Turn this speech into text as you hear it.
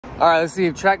All right, let's see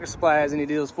if Tractor Supply has any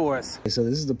deals for us. Okay, so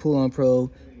this is the Pull-On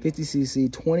Pro 50cc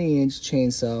 20-inch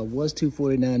chainsaw. Was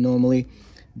 $249 normally,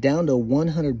 down to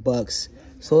 $100.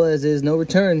 So as is, no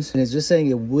returns, and it's just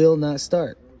saying it will not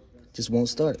start. Just won't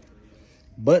start.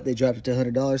 But they dropped it to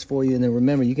 $100 for you, and then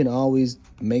remember, you can always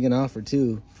make an offer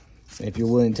too if you're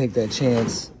willing to take that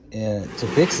chance and to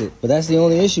fix it. But that's the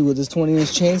only issue with this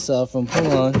 20-inch chainsaw from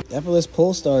Pull-On. Effortless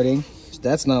pull starting.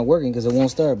 That's not working because it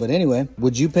won't start. But anyway,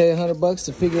 would you pay $100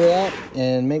 to figure it out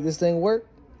and make this thing work,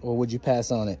 or would you pass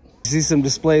on it? See some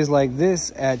displays like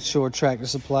this at your Tractor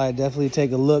Supply. Definitely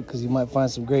take a look because you might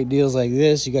find some great deals like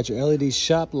this. You got your LED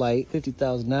shop light,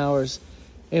 50,000 hours.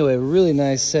 Anyway, really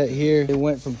nice set here. It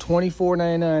went from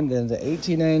 $24.99 then to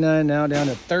 $18.99, now down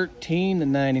to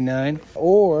 $13.99.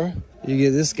 Or you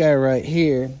get this guy right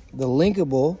here, the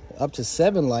linkable, up to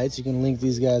 7 lights. You can link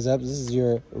these guys up. This is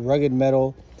your rugged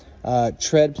metal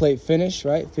tread plate finish,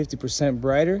 right? 50%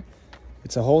 brighter.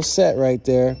 It's a whole set right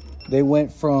there. They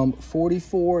went from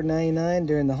 $44.99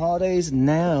 during the holidays,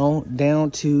 now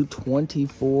down to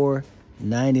 $24.99.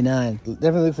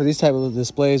 Definitely look for these type of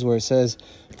displays where it says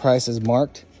price is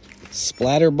marked.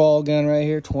 Splatter ball gun right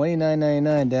here,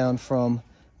 $29.99, down from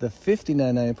the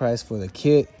 $59.99 price for the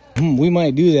kit. We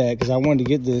might do that because I wanted to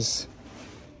get this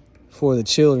for the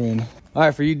children. All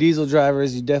right, for you diesel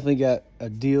drivers, you definitely got a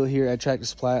deal here at Tractor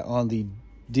Supply on the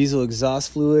diesel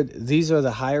exhaust fluid. These are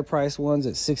the higher price ones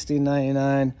at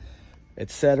 $16.99,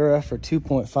 etc. for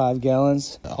 2.5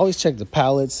 gallons. Always check the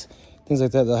pallets, things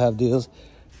like that, they'll have deals.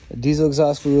 Diesel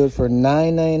exhaust fluid for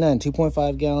 $9.99,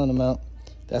 2.5 gallon amount.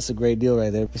 That's a great deal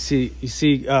right there. You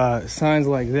see signs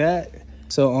like that.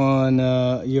 So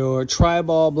on your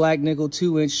tri-ball black nickel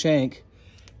 2-inch shank,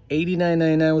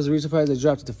 $89.99 was the retail price. They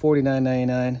dropped it to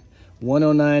 $49.99.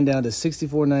 $109 down to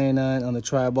 $64.99 on the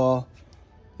tri-ball.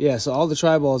 Yeah, so all the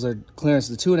tri-balls are clearance.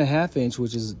 The 2.5 inch,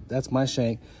 that's my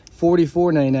shank,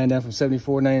 $44.99 down from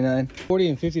 $74.99. $40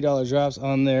 and $50 drops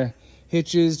on their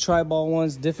hitches, tri-ball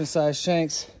ones, different size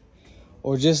shanks,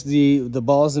 or just the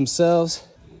balls themselves.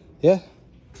 Yeah,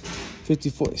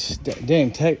 54. Dang,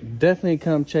 definitely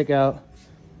come check out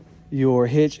your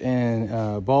hitch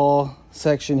and ball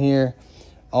section here.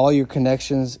 All your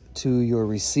connections to your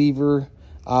receiver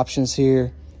options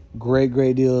here.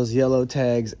 Great deals, yellow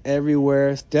tags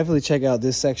everywhere. Definitely check out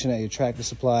this section at your Tractor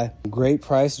Supply. Great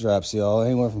price drops, y'all,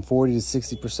 anywhere from 40 to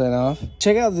 60% off.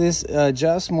 Check out this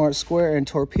Job Smart square and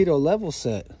torpedo level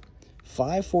set,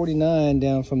 $549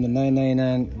 down from the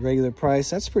 $9.99 regular price.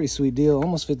 That's a pretty sweet deal,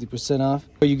 almost 50% off.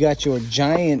 You got your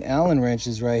giant Allen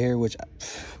wrenches right here, which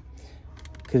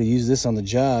could have used this on the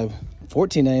job.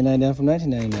 $14.99 down from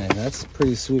 $19.99. That's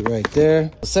pretty sweet right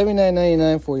there.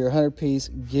 $79.99 for your 100-piece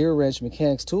gear wrench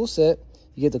mechanics tool set.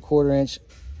 You get the 1/4 inch,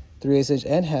 3/8 inch,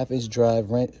 and 1/2 inch drive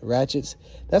ratchets.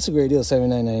 That's a great deal,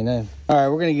 $79.99. All right,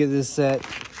 we're gonna get this set.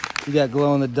 You got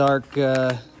glow-in-the-dark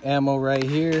ammo right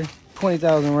here.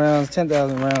 20,000 rounds,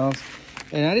 10,000 rounds.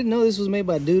 And I didn't know this was made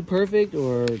by Dude Perfect,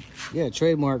 or yeah,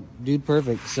 trademark Dude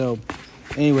Perfect. So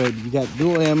anyway, you got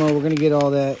dual ammo. We're gonna get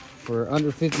all that for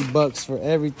under $50 for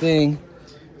everything.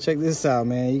 Check this out,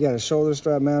 man. You got a shoulder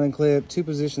strap mounting clip,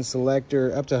 2-position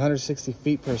selector, up to 160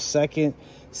 feet per second,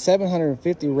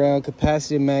 750 round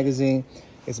capacity magazine.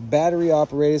 It's battery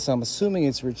operated, so I'm assuming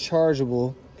it's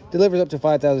rechargeable. Delivers up to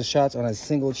 5,000 shots on a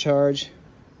single charge.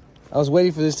 I was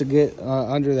waiting for this to get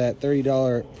under that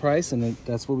 $30 price, and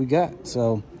that's what we got.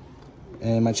 So,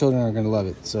 and my children are gonna love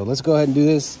it. So let's go ahead and do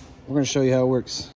this. We're gonna show you how it works.